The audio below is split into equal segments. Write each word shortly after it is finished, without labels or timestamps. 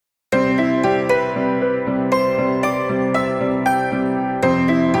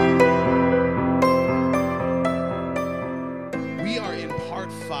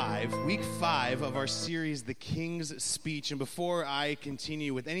our series, The King's Speech. And before I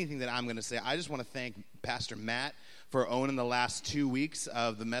continue with anything that I'm going to say, I just want to thank Pastor Matt for owning the last 2 weeks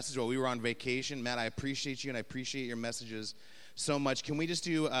of the message while we were on vacation. Matt, I appreciate you, and I appreciate your messages so much. Can we just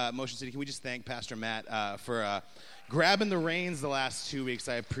do, Motion City, can we just thank Pastor Matt for grabbing the reins the last 2 weeks?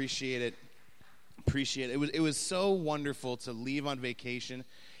 I appreciate it. It was so wonderful to leave on vacation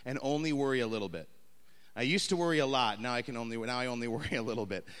and only worry a little bit. I used to worry a lot. Now I only worry a little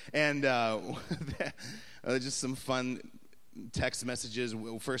bit. And just some fun text messages.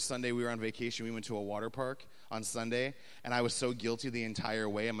 First Sunday we were on vacation. We went to a water park on Sunday, and I was so guilty the entire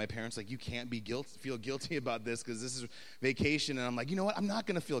way. And my parents were like, you can't feel guilty about this because this is vacation. And I'm like, you know what? I'm not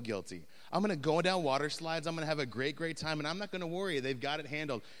going to feel guilty. I'm going to go down water slides. I'm going to have a great, great time, and I'm not going to worry. They've got it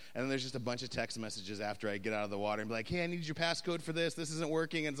handled. And then there's just a bunch of text messages after I get out of the water and be like, hey, I need your passcode for this. This isn't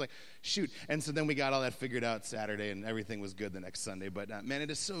working. And it's like, shoot. And so then we got all that figured out Saturday, and everything was good the next Sunday. But, man,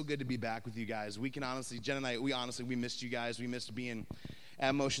 it is so good to be back with you guys. We can honestly, Jen and I, we missed you guys. We missed being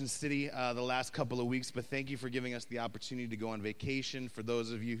at Motion City the last couple of weeks. But thank you for giving us the opportunity to go on vacation. For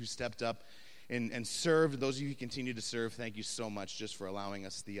those of you who stepped up and served, those of you who continue to serve, thank you so much just for allowing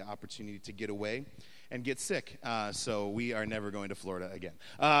us the opportunity to get away and get sick. So we are never going to Florida again.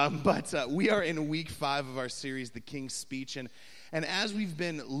 But we are in week 5 of our series, The King's Speech. And as we've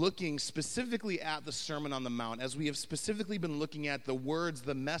been looking specifically at the Sermon on the Mount, as we have specifically been looking at the words,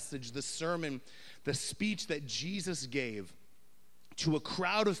 the message, the sermon, the speech that Jesus gave to a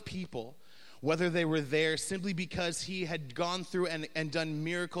crowd of people, whether they were there simply because he had gone through and done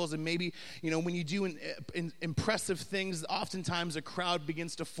miracles, and maybe, when you do impressive things, oftentimes a crowd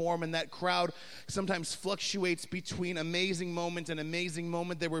begins to form, and that crowd sometimes fluctuates between amazing moment and amazing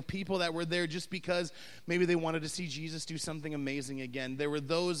moment. There were people that were there just because maybe they wanted to see Jesus do something amazing again. There were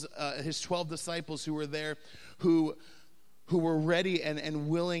those, his 12 disciples who were there who were ready and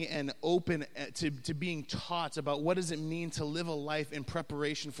willing and open to being taught about what does it mean to live a life in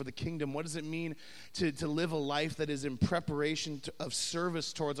preparation for the kingdom. What does it mean to live a life that is in preparation of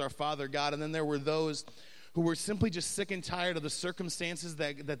service towards our Father God. And then there were those who were simply just sick and tired of the circumstances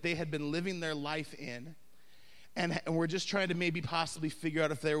that they had been living their life in. And were just trying to maybe possibly figure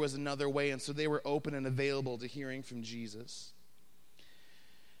out if there was another way. And so they were open and available to hearing from Jesus.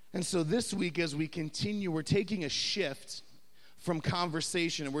 And so this week as we continue, we're taking a shift from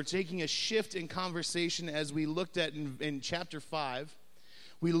conversation. And we're taking a shift in conversation as we looked at in chapter 5.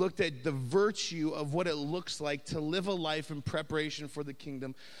 We looked at the virtue of what it looks like to live a life in preparation for the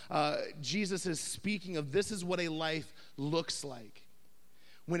kingdom. Jesus is speaking of this is what a life looks like.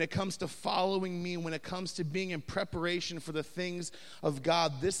 When it comes to following me, when it comes to being in preparation for the things of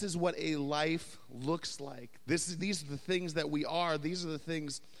God, this is what a life looks like. These are the things that we are. These are the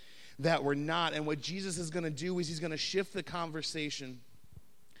things that we're not. And what Jesus is going to do is he's going to shift the conversation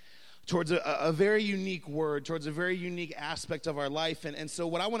towards a very unique word, towards a very unique aspect of our life. And so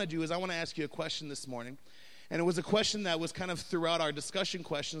what I want to do is I want to ask you a question this morning. And it was a question that was kind of throughout our discussion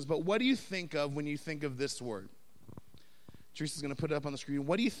questions. But what do you think of when you think of this word? Teresa's going to put it up on the screen.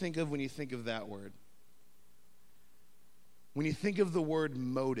 What do you think of when you think of that word? When you think of the word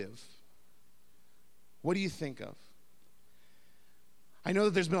motive, what do you think of? I know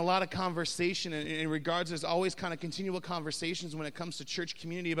that there's been a lot of conversation in regards, there's always kind of continual conversations when it comes to church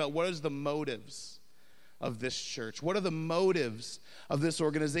community about what is the motives of this church? What are the motives of this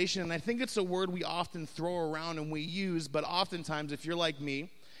organization? And I think it's a word we often throw around and we use, but oftentimes if you're like me,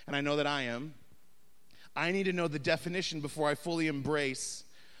 and I know that I am, I need to know the definition before I fully embrace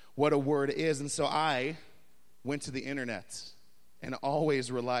what a word is. And so I went to the internet, an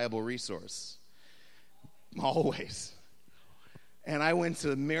always reliable resource. Always. And I went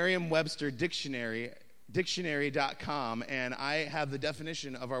to Merriam-Webster dictionary.com, and I have the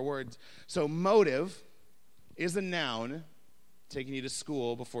definition of our words. So motive is a noun, taking you to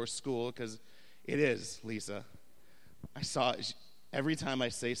school before school, because it is, Lisa. I saw it. Every time I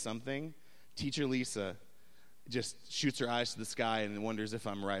say something, Teacher Lisa just shoots her eyes to the sky and wonders if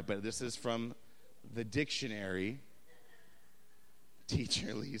I'm right. But this is from the dictionary,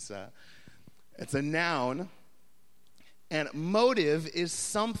 Teacher Lisa. It's a noun. And motive is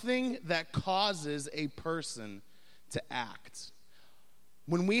something that causes a person to act.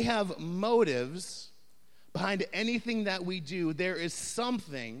 When we have motives behind anything that we do, there is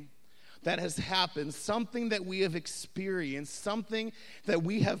something that has happened, something that we have experienced, something that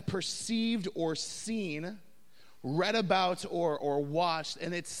we have perceived or seen, read about or watched,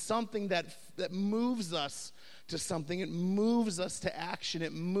 and it's something that moves us to something. It moves us to action.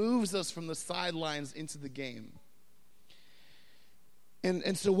 It moves us from the sidelines into the game.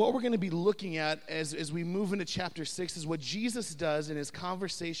 And so what we're going to be looking at as we move into chapter 6 is what Jesus does in his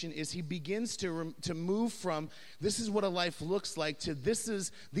conversation is he begins to move from this is what a life looks like to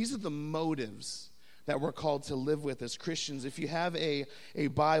these are the motives that we're called to live with as Christians. If you have a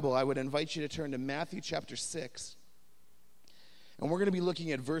Bible, I would invite you to turn to Matthew chapter 6. And we're going to be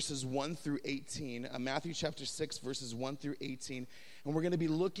looking at verses 1 through 18, Matthew chapter 6, verses 1 through 18. And we're going to be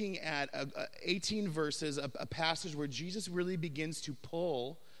looking at 18 verses, a passage where Jesus really begins to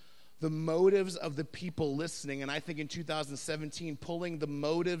pull the motives of the people listening. And I think in 2017, pulling the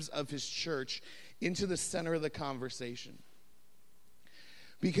motives of his church into the center of the conversation.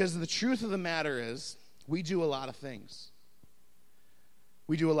 Because the truth of the matter is, we do a lot of things.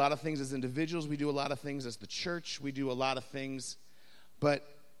 We do a lot of things as individuals. We do a lot of things as the church. We do a lot of things. But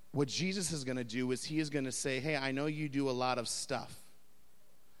what Jesus is going to do is he is going to say, hey, I know you do a lot of stuff.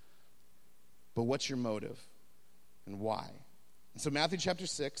 But what's your motive and why? And so Matthew chapter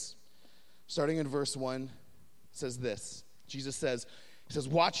 6, starting in verse 1, says this. Jesus says,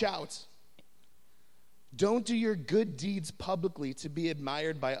 watch out. Don't do your good deeds publicly to be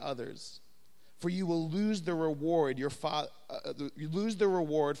admired by others, for you will lose the reward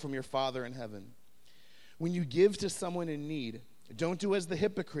from your Father in heaven. When you give to someone in need, don't do as the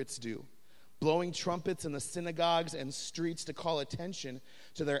hypocrites do, blowing trumpets in the synagogues and streets to call attention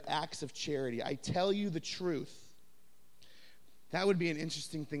to their acts of charity. I tell you the truth. That would be an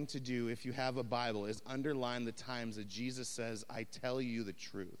interesting thing to do if you have a Bible, is underline the times that Jesus says, I tell you the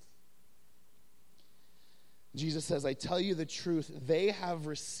truth. Jesus says, I tell you the truth, they have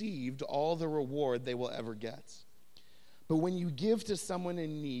received all the reward they will ever get. But when you give to someone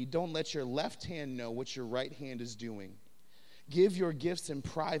in need, don't let your left hand know what your right hand is doing. Give your gifts in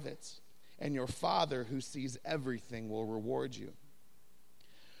private, and your Father who sees everything will reward you.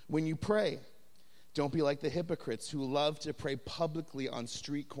 When you pray, don't be like the hypocrites who love to pray publicly on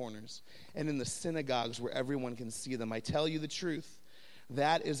street corners and in the synagogues where everyone can see them. I tell you the truth,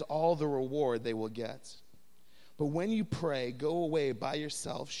 that is all the reward they will get. But when you pray, go away by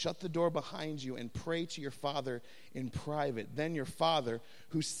yourself, shut the door behind you, and pray to your Father in private. Then your Father,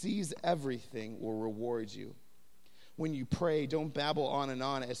 who sees everything, will reward you. When you pray, don't babble on and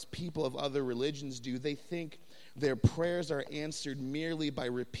on as people of other religions do. They think their prayers are answered merely by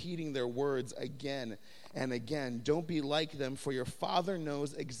repeating their words again and again. Don't be like them, for your Father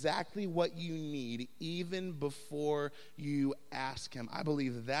knows exactly what you need even before you ask him. I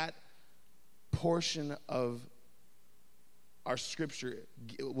believe that portion of our scripture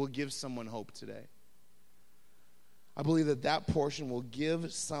will give someone hope today. I believe that portion will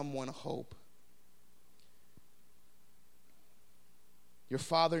give someone hope. Your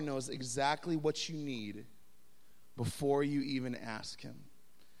Father knows exactly what you need before you even ask him.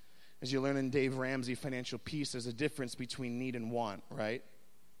 As you learn in Dave Ramsey, Financial Peace, there's a difference between need and want, right?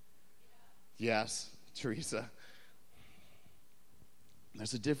 Yes, Teresa.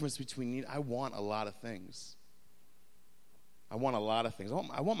 There's a difference between need. I want a lot of things. I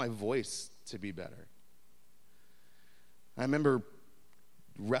want my voice to be better. I remember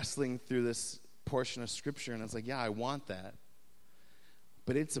wrestling through this portion of Scripture, and I was like, yeah, I want that.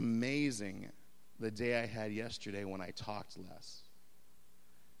 But it's amazing the day I had yesterday when I talked less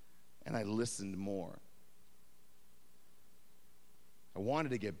and I listened more. I wanted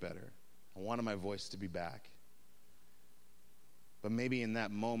to get better. I wanted my voice to be back. But maybe in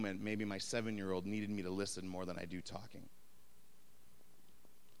that moment, maybe my 7-year-old needed me to listen more than I do talking.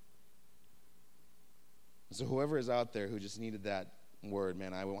 So whoever is out there who just needed that word,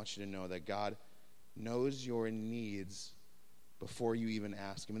 man, I want you to know that God knows your needs before you even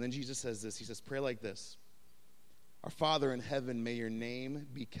ask him. And then Jesus says this. He says, pray like this. Our Father in heaven, may your name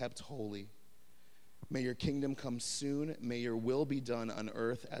be kept holy. May your kingdom come soon. May your will be done on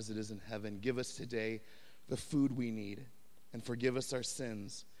earth as it is in heaven. Give us today the food we need, and forgive us our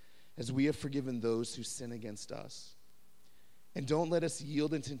sins as we have forgiven those who sin against us. And don't let us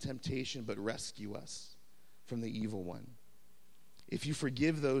yield into temptation, but rescue us from the evil one. If you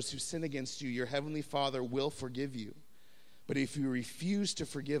forgive those who sin against you, your heavenly Father will forgive you. But if you refuse to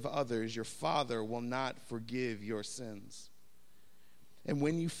forgive others, your Father will not forgive your sins. And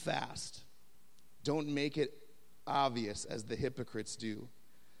when you fast, don't make it obvious as the hypocrites do.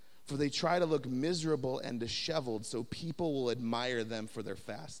 For they try to look miserable and disheveled, so people will admire them for their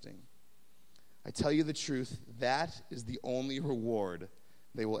fasting. I tell you the truth, that is the only reward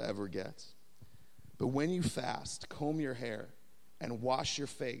they will ever get. But when you fast, comb your hair and wash your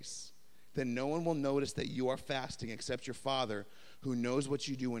face. Then no one will notice that you are fasting except your Father who knows what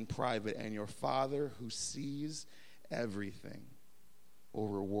you do in private, and your Father who sees everything will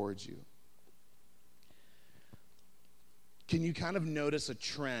reward you. can you kind of notice a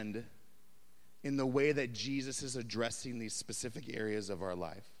trend in the way that Jesus is addressing these specific areas of our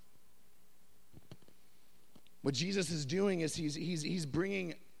life? What Jesus is doing is he's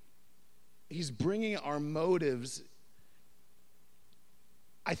bringing our motives,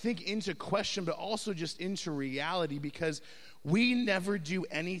 I think, into question, but also just into reality, because we never do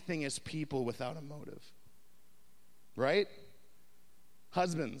anything as people without a motive. Right?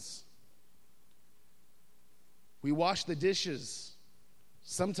 Husbands, we wash the dishes,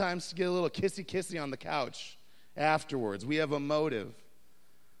 sometimes to get a little kissy-kissy on the couch afterwards. We have a motive.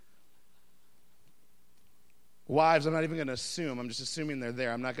 Wives, I'm not even going to assume. I'm just assuming they're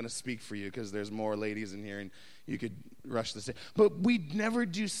there. I'm not going to speak for you because there's more ladies in here and you could rush the stage. But we never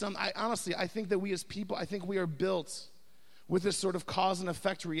do honestly, I think that we as people, I think we are built with this sort of cause and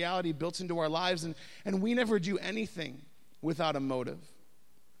effect reality built into our lives, and we never do anything without a motive.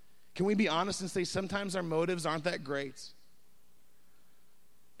 Can we be honest and say sometimes our motives aren't that great?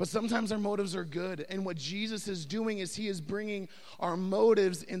 But sometimes our motives are good. And what Jesus is doing is he is bringing our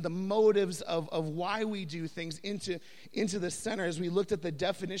motives and the motives of why we do things into the center. As we looked at the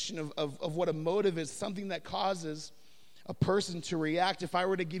definition of what a motive is, something that causes a person to react. If I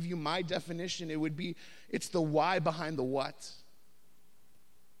were to give you my definition, it would be, it's the why behind the what.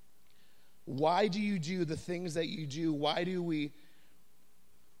 Why do you do the things that you do? Why do we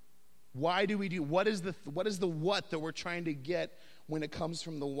do, what is the what that we're trying to get when it comes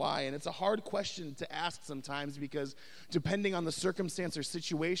from the why? And it's a hard question to ask sometimes, because depending on the circumstance or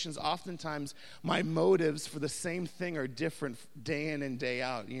situations, oftentimes my motives for the same thing are different day in and day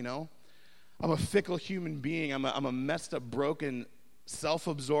out, you know? I'm a fickle human being. I'm a messed up, broken,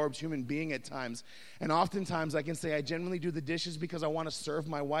 self-absorbed human being at times. And oftentimes I can say I genuinely do the dishes because I want to serve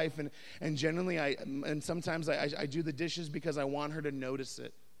my wife, and sometimes I do the dishes because I want her to notice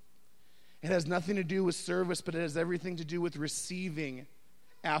it. It has nothing to do with service, but it has everything to do with receiving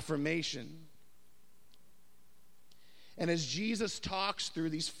affirmation. And as Jesus talks through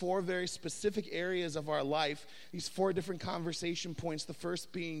these 4 very specific areas of our life, these 4 different conversation points, the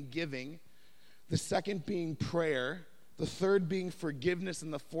first being giving, the second being prayer, the third being forgiveness,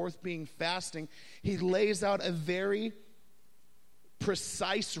 and the fourth being fasting, he lays out a very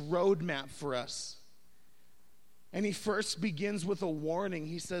precise roadmap for us. And he first begins with a warning.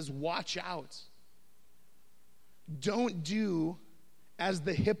 He says, watch out. Don't do as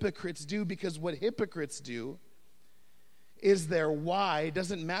the hypocrites do, because what hypocrites do is their why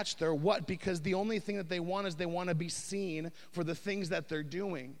doesn't match their what, because the only thing that they want is they want to be seen for the things that they're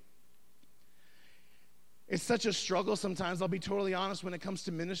doing. It's such a struggle sometimes, I'll be totally honest, when it comes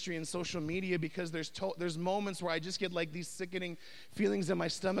to ministry and social media, because there's moments where I just get like these sickening feelings in my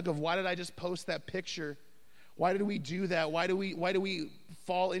stomach of, why did I just post that picture? Why did we do that? Why do we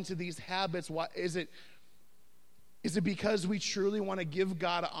fall into these habits? Why, is it because we truly want to give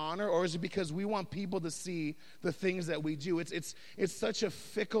God honor, or is it because we want people to see the things that we do? It's such a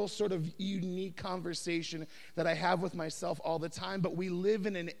fickle, sort of unique conversation that I have with myself all the time, but we live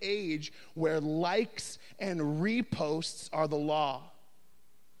in an age where likes and reposts are the law.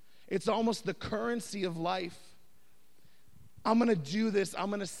 It's almost the currency of life. I'm going to do this. I'm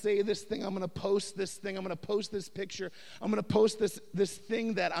going to say this thing. I'm going to post this thing. I'm going to post this picture. I'm going to post this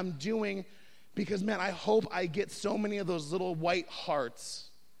thing that I'm doing, because, man, I hope I get so many of those little white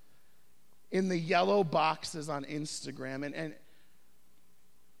hearts in the yellow boxes on Instagram.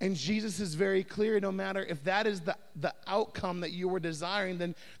 And Jesus is very clear. No matter if that is the outcome that you were desiring,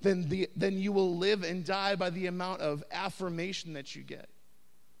 then you will live and die by the amount of affirmation that you get.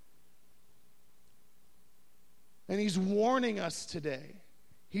 And he's warning us today.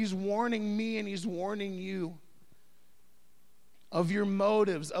 He's warning me, and he's warning you of your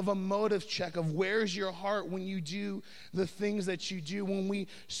motives, of a motive check, of where's your heart when you do the things that you do, when we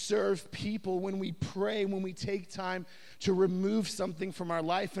serve people, when we pray, when we take time to remove something from our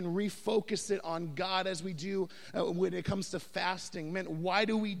life and refocus it on God, as we do when it comes to fasting. Man, why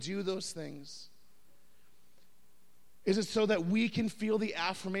do we do those things? Is it so that we can feel the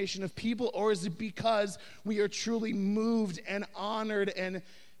affirmation of people, or is it because we are truly moved and honored and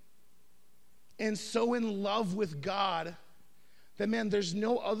so in love with God that, man, there's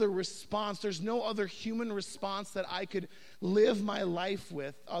no other response, there's no other human response that I could live my life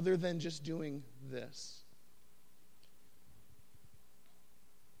with other than just doing this?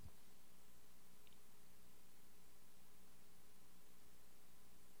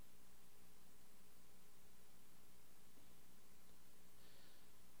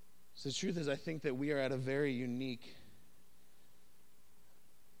 So the truth is, I think that we are at a very unique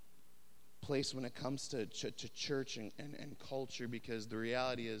place when it comes to church and culture, because the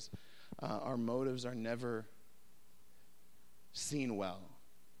reality is our motives are never seen well,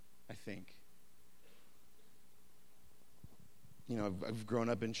 I think. You know, I've grown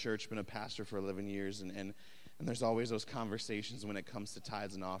up in church, been a pastor for 11 years, and there's always those conversations when it comes to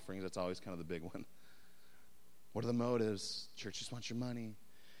tithes and offerings. That's always kind of the big one. What are the motives? Church just wants your money.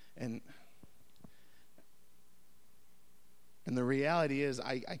 And the reality is,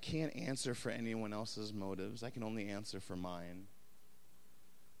 I can't answer for anyone else's motives. I can only answer for mine,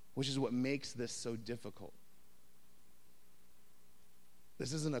 which is what makes this so difficult.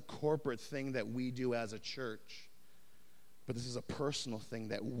 This isn't a corporate thing that we do as a church, but this is a personal thing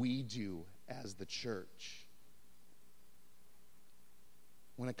that we do as the church.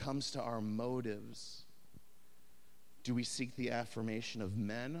 When it comes to our motives, do we seek the affirmation of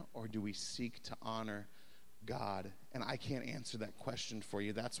men, or do we seek to honor God? And I can't answer that question for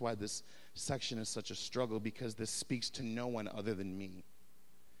you. That's why this section is such a struggle, because this speaks to no one other than me.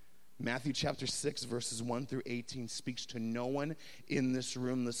 Matthew chapter 6, verses 1 through 18 speaks to no one in this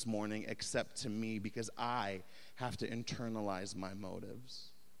room this morning except to me, because I have to internalize my motives.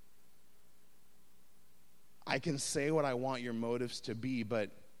 I can say what I want your motives to be,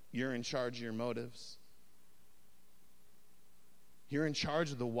 but you're in charge of your motives. You're in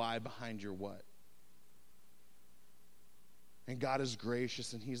charge of the why behind your what. And God is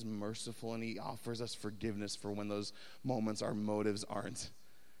gracious and he's merciful, and he offers us forgiveness for when those moments our motives aren't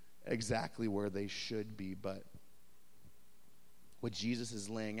exactly where they should be. But what Jesus is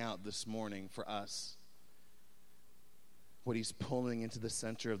laying out this morning for us, what he's pulling into the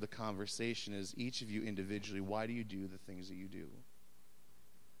center of the conversation, is each of you individually, why do you do the things that you do?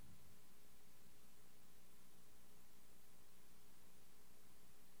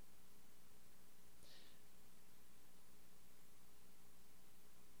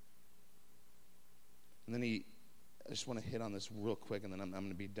 And then I just want to hit on this real quick, and then I'm going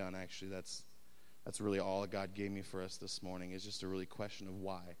to be done. Actually, that's really all God gave me for us this morning, is just a really question of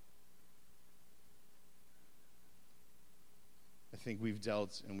why. I think we've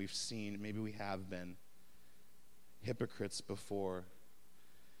dealt and we've seen, maybe we have been hypocrites before.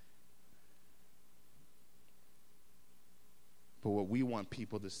 But what we want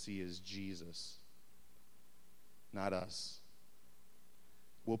people to see is Jesus, not us.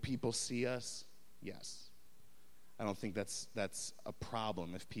 Will people see us? Yes. I don't think that's a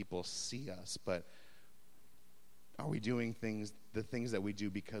problem if people see us, but are we doing the things that we do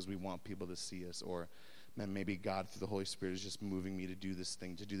because we want people to see us? Or man, maybe God through the Holy Spirit is just moving me to do this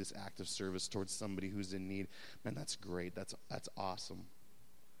thing, to do this act of service towards somebody who's in need. Man, that's great. That's awesome.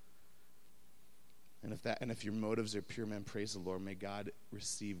 And if your motives are pure, man, praise the Lord. May God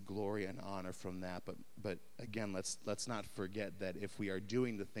receive glory and honor from that. But again, let's not forget that if we are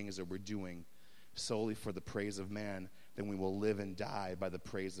doing the things that we're doing solely for the praise of man, then we will live and die by the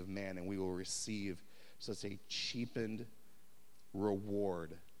praise of man, and we will receive such a cheapened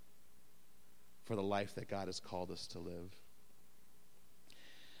reward for the life that God has called us to live.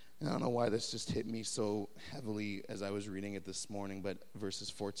 And I don't know why this just hit me so heavily as I was reading it this morning, but verses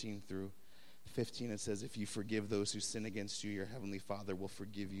 14 through 15, it says, if you forgive those who sin against you, your heavenly Father will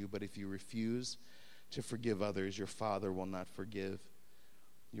forgive you. But if you refuse to forgive others, your Father will not forgive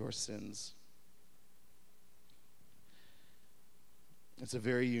your sins. It's a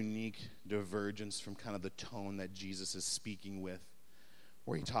very unique divergence from kind of the tone that Jesus is speaking with,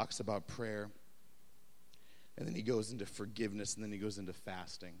 where he talks about prayer, and then he goes into forgiveness, and then he goes into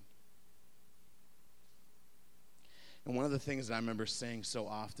fasting. And one of the things that I remember saying so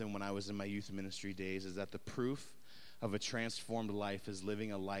often when I was in my youth ministry days is that the proof of a transformed life is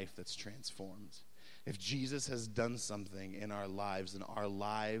living a life that's transformed. If Jesus has done something in our lives, then our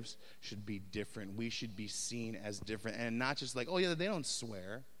lives should be different. We should be seen as different. And not just like, oh yeah, they don't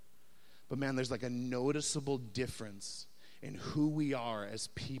swear. But man, there's like a noticeable difference in who we are as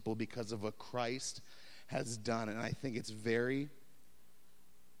people because of what Christ has done. And I think it's very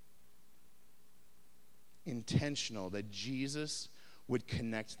intentional that Jesus would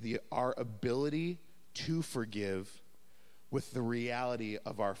connect our ability to forgive with the reality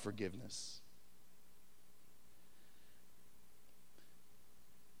of our forgiveness.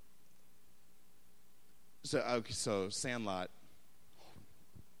 So Sandlot.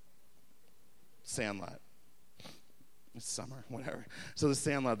 It's summer, whatever. So the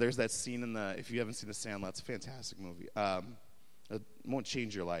Sandlot, there's that scene if you haven't seen the Sandlot, it's a fantastic movie. It won't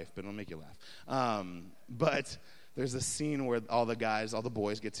change your life, but it'll make you laugh. But there's a scene where all the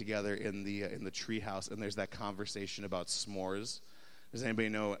boys get together in the tree house, and there's that conversation about s'mores. Does anybody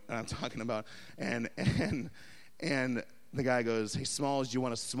know what I'm talking about? And the guy goes, hey, Smalls, do you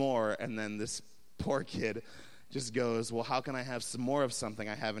want a s'more? And then this poor kid just goes, well, how can I have some more of something?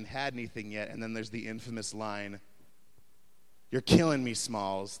 I haven't had anything yet. And then there's the infamous line, You're killing me,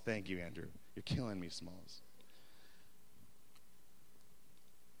 Smalls. Thank you, Andrew. You're killing me, Smalls.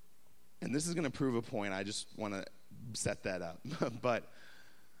 And this is going to prove a point. I just want to set that up. But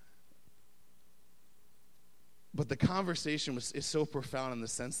the conversation is so profound in the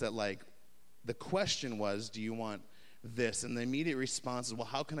sense that, like, the question was, do you want this? And the immediate response is, well,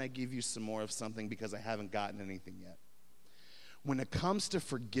 how can I give you some more of something because I haven't gotten anything yet? When it comes to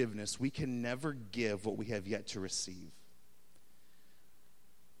forgiveness, we can never give what we have yet to receive.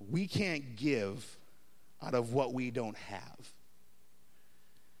 We can't give out of what we don't have.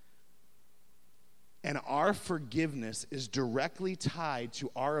 And our forgiveness is directly tied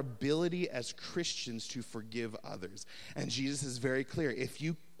to our ability as Christians to forgive others. And Jesus is very clear. If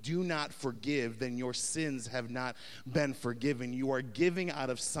you do not forgive, then your sins have not been forgiven. You are giving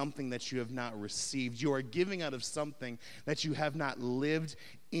out of something that you have not received. You are giving out of something that you have not lived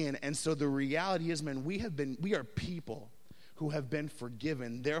in. And so the reality is, man, we are people who have been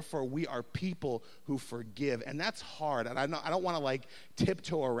forgiven. Therefore, we are people who forgive. And that's hard. And I don't want to like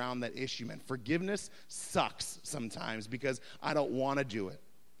tiptoe around that issue, man. Forgiveness sucks sometimes because I don't want to do it.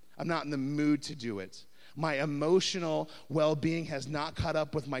 I'm not in the mood to do it. My emotional well-being has not caught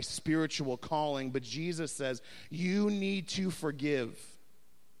up with my spiritual calling. But Jesus says, you need to forgive.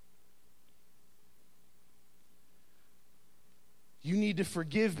 You need to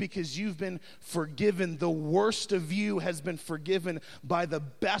forgive because you've been forgiven. The worst of you has been forgiven by the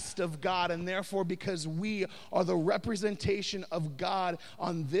best of God. And therefore, because we are the representation of God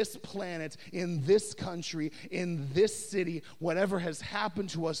on this planet, in this country, in this city, whatever has happened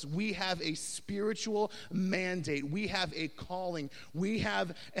to us, we have a spiritual mandate. We have a calling. We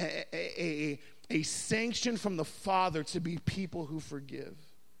have a sanction from the Father to be people who forgive.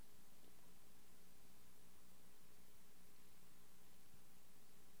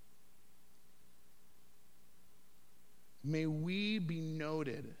 May we be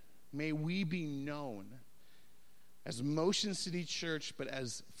noted, may we be known as Motion City Church, but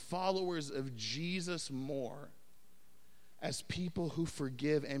as followers of Jesus more, as people who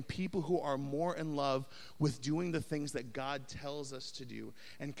forgive and people who are more in love with doing the things that God tells us to do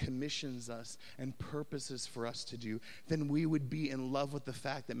and commissions us and purposes for us to do, then we would be in love with the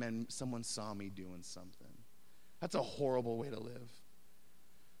fact that, man, someone saw me doing something. That's a horrible way to live.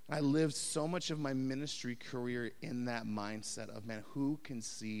 I lived so much of my ministry career in that mindset of, man, who can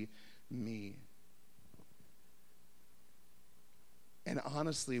see me? And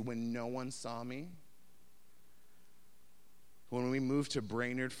honestly, when no one saw me, when we moved to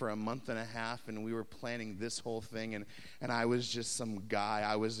Brainerd for a month and a half and we were planning this whole thing and I was just some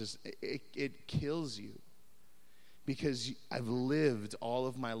guy, it kills you. Because I've lived all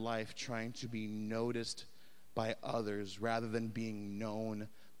of my life trying to be noticed by others rather than being known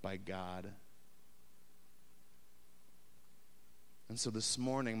by God. And so this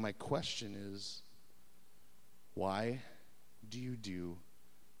morning, my question is, why do you do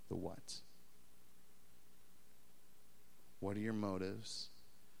the what? What are your motives?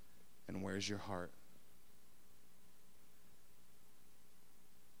 And where's your heart?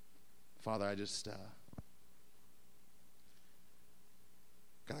 Father, I just,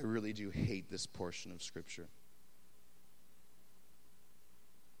 God, I really do hate this portion of Scripture.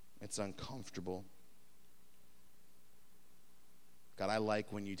 It's uncomfortable. God, I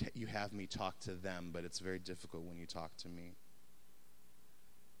like when you have me talk to them, but it's very difficult when you talk to me.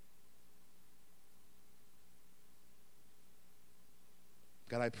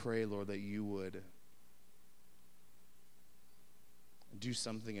 God, I pray, Lord, that you would do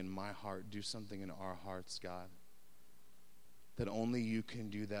something in my heart, do something in our hearts, God. That only you can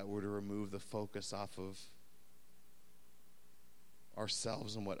do that. We're to remove the focus off of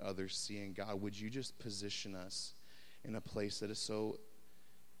ourselves and what others see. And God, would you just position us in a place that is so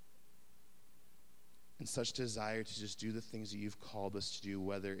in such desire to just do the things that you've called us to do,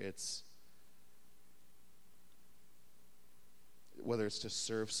 whether it's to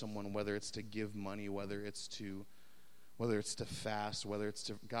serve someone, whether it's to give money, whether it's to fast, whether it's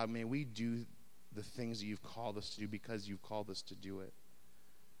to, God, may we do the things that you've called us to do because you've called us to do it.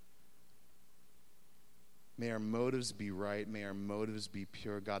 May our motives be right. May our motives be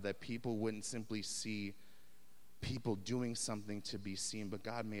pure, God, that people wouldn't simply see people doing something to be seen, but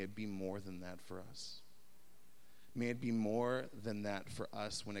God, may it be more than that for us. May it be more than that for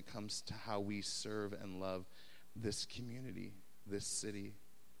us when it comes to how we serve and love this community, this city,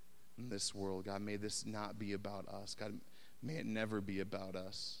 and this world. God, may this not be about us. God, may it never be about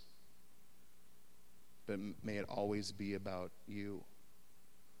us, but may it always be about you.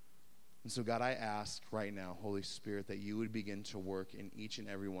 And so, God, I ask right now, Holy Spirit, that you would begin to work in each and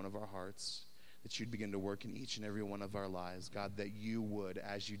every one of our hearts, that you'd begin to work in each and every one of our lives. God, that you would,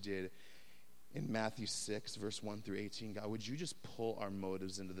 as you did in Matthew 6, verse 1 through 18, God, would you just pull our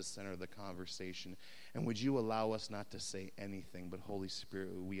motives into the center of the conversation? And would you allow us not to say anything, but Holy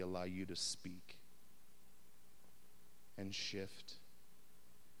Spirit, we allow you to speak and shift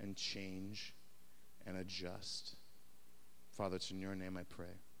and change and adjust. Father, it's in your name I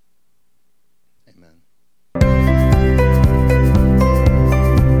pray. Amen.